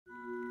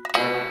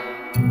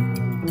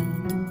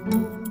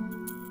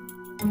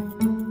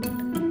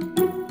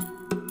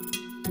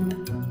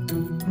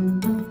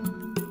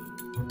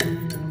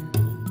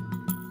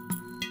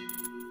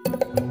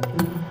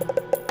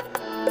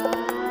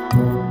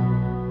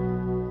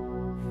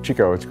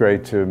Chico, it's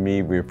great to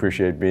meet. We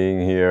appreciate being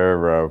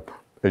here.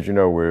 As you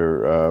know,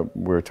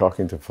 we're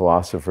talking to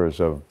philosophers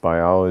of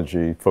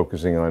biology,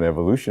 focusing on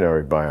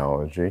evolutionary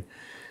biology,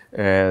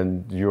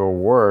 and your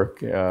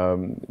work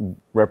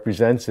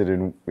represents it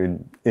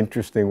in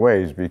interesting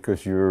ways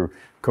because you're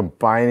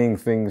combining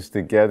things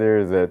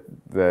together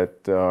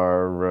that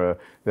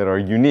are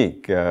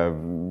unique.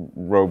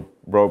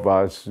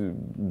 Robots,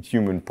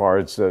 human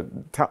parts.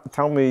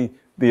 Tell me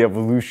the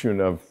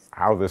evolution of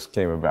how this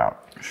came about.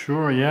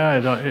 Sure.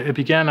 Yeah. It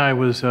began. I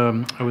was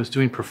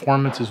doing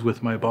performances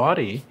with my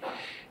body,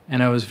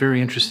 and I was very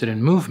interested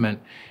in movement,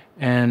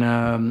 and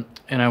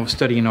I was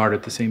studying art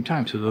at the same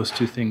time. So those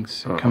two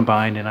things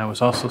combined, and I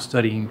was also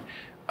studying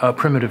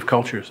primitive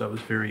cultures. I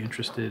was very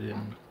interested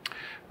in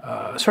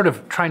sort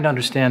of trying to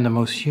understand the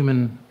most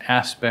human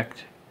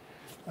aspect,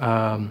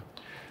 the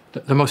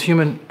most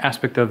human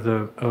aspect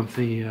of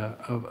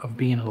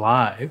being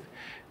alive,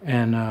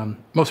 and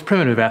most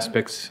primitive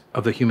aspects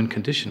of the human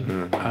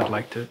condition. I'd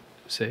like to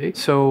say.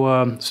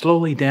 So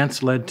slowly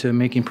dance led to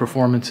making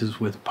performances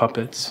with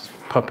puppets.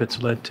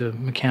 Puppets led to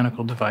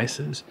mechanical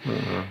devices.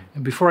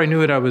 And before I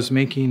knew it, I was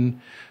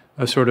making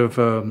a sort of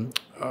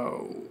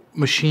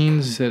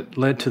machines that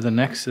led to the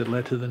next, that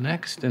led to the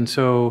next. And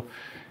so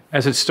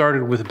as it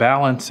started with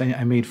balance,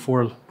 I made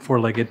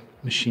four-legged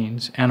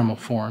machines, animal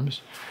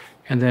forms.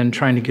 And then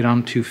trying to get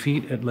on 2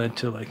 feet, it led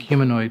to like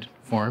humanoid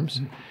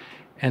forms.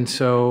 And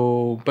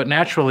so, but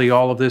naturally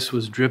all of this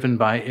was driven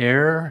by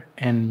air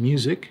and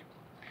music.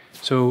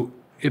 So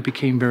it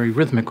became very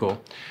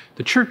rhythmical.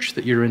 The church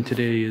that you're in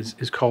today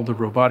is called the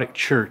Robotic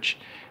Church,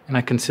 and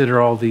I consider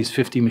all these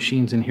 50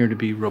 machines in here to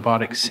be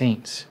robotic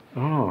saints.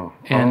 Was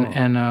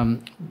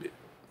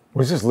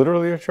this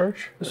literally a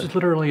church? This is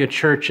literally a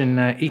church. In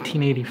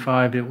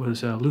 1885, it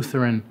was a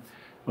Lutheran,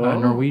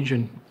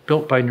 Norwegian,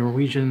 built by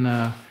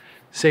Norwegian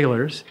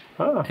sailors.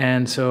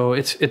 And so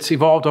it's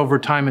evolved over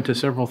time into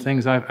several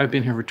things. I've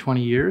been here for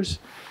 20 years,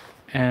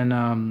 and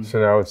so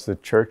now it's the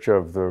Church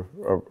of the.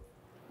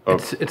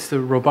 It's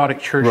the Robotic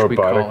Church, we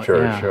call it. Robotic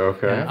Church, yeah.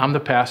 okay. Yeah, I'm the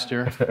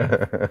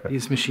pastor.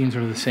 These machines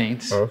are the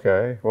saints.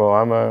 Okay. Well,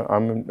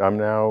 I'm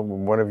now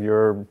one of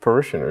your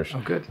parishioners. Oh,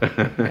 good.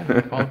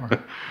 Yeah, follower.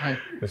 Right.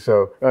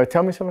 So,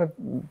 tell me something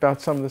about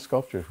some of the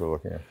sculptures we're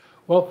looking at.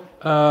 Well,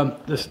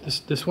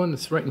 this one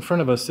that's right in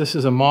front of us. This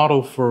is a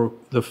model for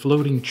the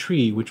floating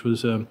tree, which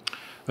was a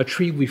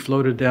tree we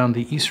floated down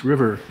the East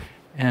River,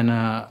 and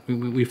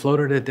we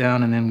floated it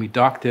down, and then we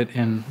docked it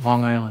in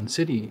Long Island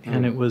City,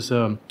 and it was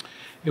a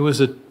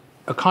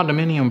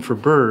condominium for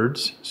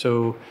birds,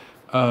 so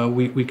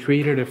we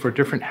created it for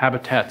different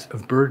habitats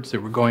of birds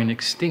that were going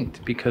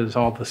extinct because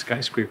all the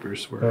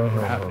skyscrapers were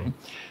happening.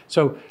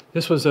 So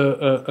this was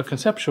a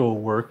conceptual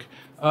work.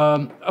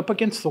 Up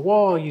against the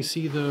wall, you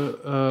see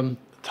the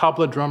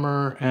tabla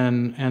drummer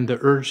and the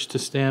urge to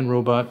stand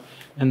robot,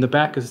 and the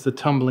back is the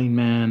tumbling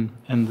man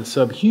and the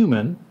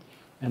subhuman.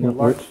 And the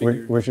large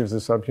figure. Which is the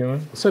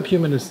subhuman? The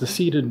subhuman is the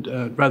seated,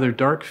 rather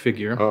dark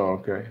figure. Oh,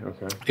 okay,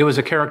 okay. It was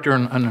a character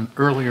in an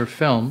earlier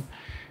film,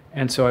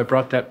 and so I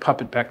brought that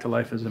puppet back to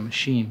life as a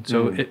machine.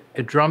 So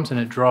it drums and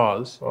it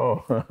draws.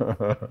 Oh.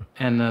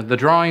 And the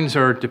drawings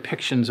are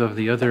depictions of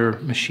the other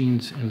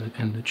machines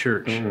in the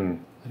church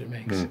that it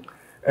makes.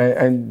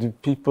 And do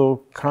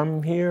people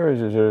come here?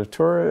 Is it a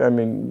tour? I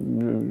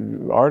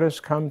mean, artists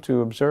come to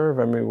observe?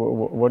 I mean,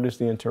 what is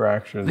the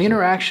interaction? The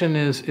interaction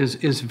is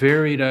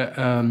varied.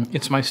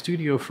 It's my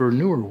studio for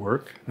newer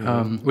work,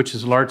 which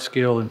is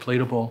large-scale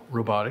inflatable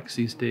robotics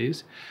these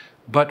days.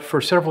 But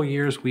for several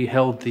years, we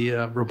held the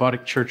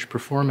Robotic Church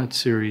performance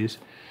series.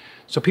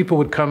 So people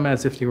would come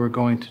as if they were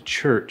going to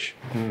church,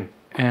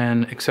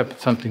 and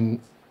except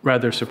something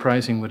rather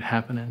surprising would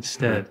happen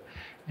instead.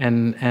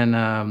 And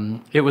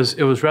it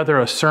was rather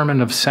a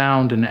sermon of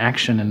sound and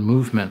action and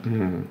movement,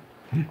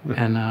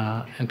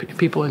 and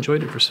people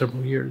enjoyed it for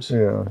several years.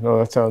 Yeah,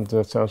 no, that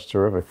sounds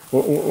terrific.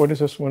 What is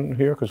this one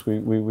here? Because we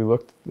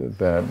looked at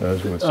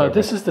that.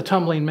 This is the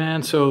tumbling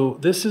man. So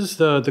this is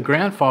the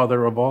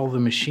grandfather of all the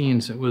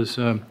machines.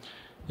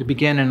 It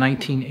began in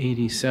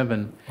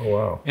 1987. Oh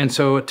wow! And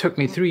so it took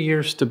me 3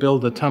 years to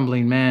build the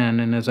tumbling man,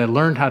 and as I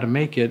learned how to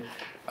make it.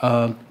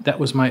 That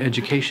was my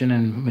education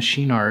in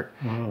machine art,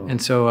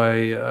 and so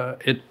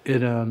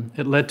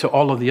it led to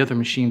all of the other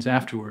machines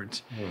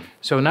afterwards.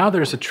 So now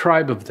there's a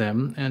tribe of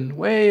them, and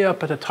way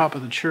up at the top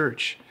of the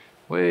church,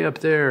 way up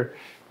there,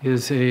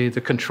 is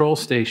the control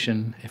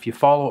station. If you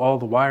follow all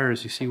the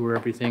wires, you see where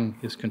everything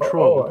is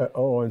controlled.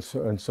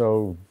 And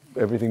so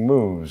everything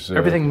moves.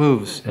 Everything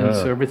moves, and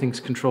so everything's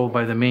controlled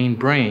by the main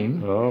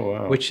brain,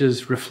 which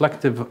is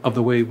reflective of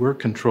the way we're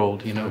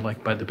controlled, you know,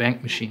 like by the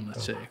bank machine,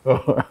 let's say.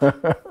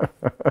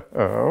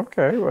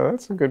 Okay, well,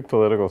 that's a good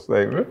political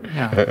statement.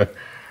 Yeah.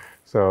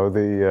 So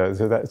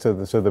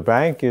the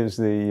bank is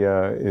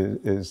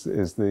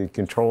the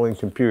controlling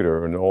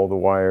computer, and all the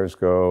wires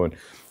go, and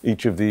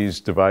each of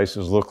these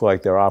devices look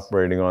like they're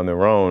operating on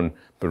their own,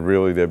 but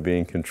really they're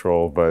being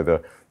controlled by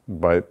the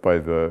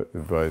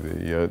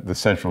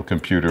central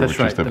computer, That's which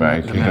right, is the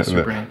bank. The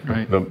master brain,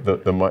 right?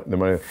 The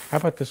money. How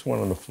about this one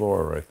on the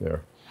floor right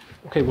there?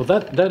 Okay, well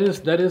that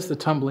is the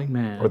tumbling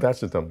man. Oh,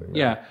 that's the tumbling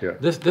man. Yeah.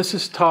 This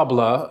is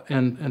tabla,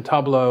 and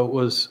tabla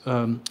was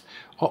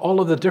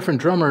all of the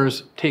different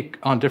drummers take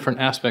on different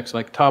aspects,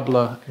 like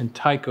tabla and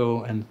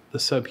taiko and the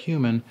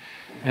subhuman,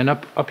 and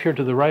up here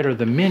to the right are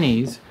the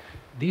minis.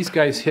 These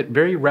guys hit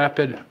very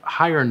rapid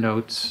higher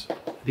notes.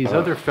 These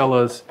other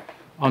fellas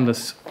on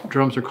the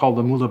drums are called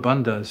the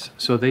mulabandhas,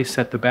 so they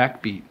set the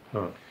backbeat.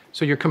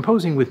 So you're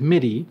composing with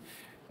MIDI.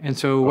 And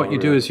so what you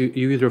do is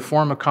you either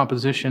form a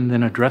composition,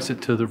 then address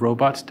it to the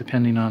robots,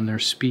 depending on their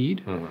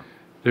speed,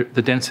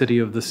 the density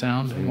of the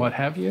sound, and what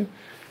have you.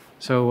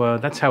 So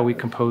that's how we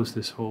compose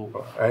this whole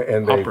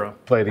opera.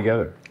 They play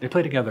together? They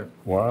play together.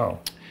 Wow.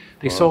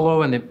 They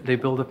solo, and they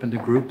build up into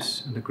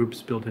groups, and the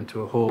groups build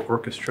into a whole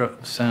orchestra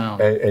of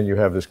sound. And you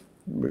have this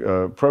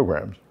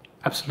programmed?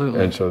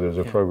 Absolutely. And so there's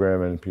a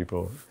program, and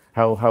people...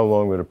 How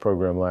long would a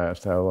program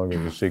last? How long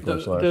would the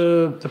sequence last?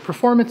 The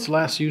performance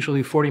lasts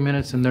usually 40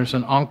 minutes, and there's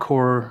an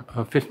encore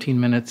of 15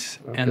 minutes,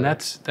 and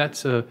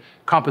that's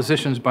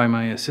compositions by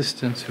my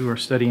assistants who are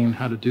studying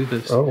how to do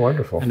this. Oh,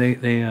 wonderful! And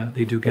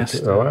they do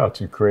guest. Oh, wow!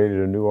 So you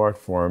created a new art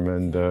form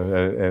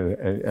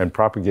and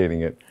propagating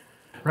it.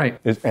 Right.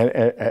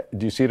 And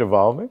do you see it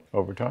evolving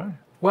over time?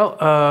 Well,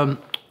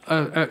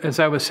 as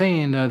I was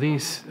saying,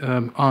 there's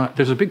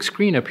a big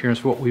screen up here, and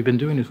so what we've been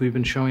doing is we've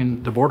been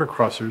showing the border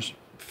crossers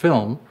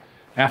film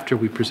after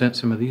we present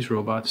some of these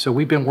robots. So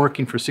we've been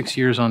working for 6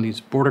 years on these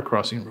border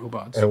crossing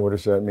robots. And what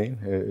does that mean?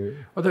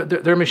 Well,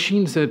 they're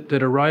machines that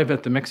arrive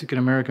at the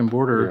Mexican-American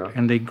border,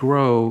 and they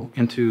grow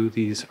into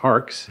these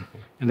arcs,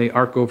 and they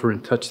arc over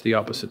and touch the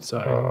opposite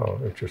side. Oh,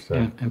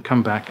 interesting. And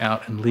come back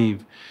out and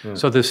leave.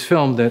 So this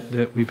film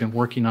that we've been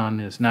working on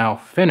is now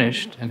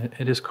finished, and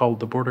it is called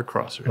The Border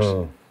Crossers.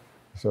 Oh,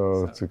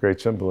 so it's a great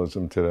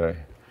symbolism today.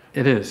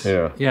 It is.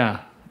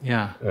 Yeah.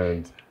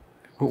 And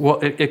well,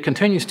 it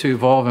continues to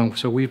evolve, and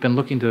so we've been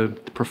looking to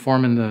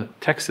perform in the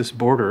Texas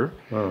border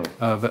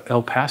of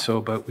El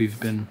Paso, but we've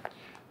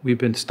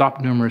been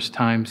stopped numerous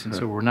times, and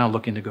so we're now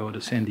looking to go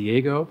to San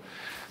Diego.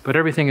 But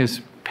everything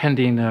is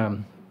pending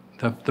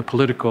the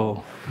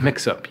political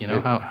mix-up,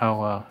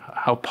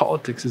 how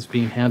politics is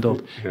being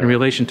handled in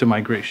relation to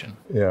migration.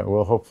 Yeah,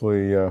 well,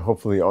 hopefully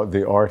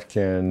the art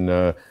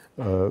can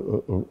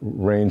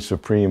reign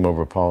supreme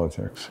over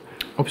politics.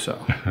 Hope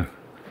so.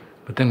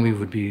 But then we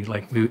would be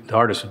the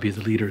artists would be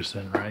the leaders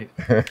then, right?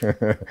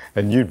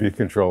 And you'd be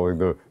controlling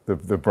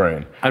the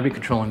brain. I'd be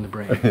controlling the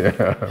brain.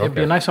 It'd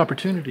be a nice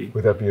opportunity.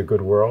 Would that be a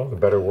good world, a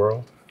better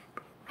world?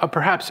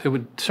 Perhaps it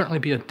would certainly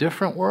be a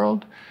different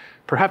world.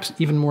 Perhaps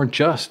even more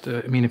just.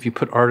 If you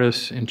put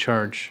artists in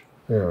charge,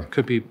 it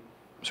could be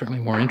certainly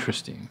more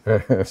interesting.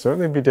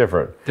 Certainly be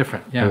different.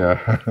 Different,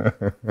 yeah.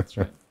 That's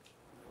right.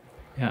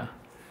 Yeah.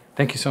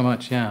 Thank you so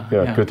much, yeah.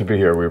 Yeah, good to be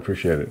here. We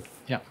appreciate it.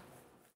 Yeah.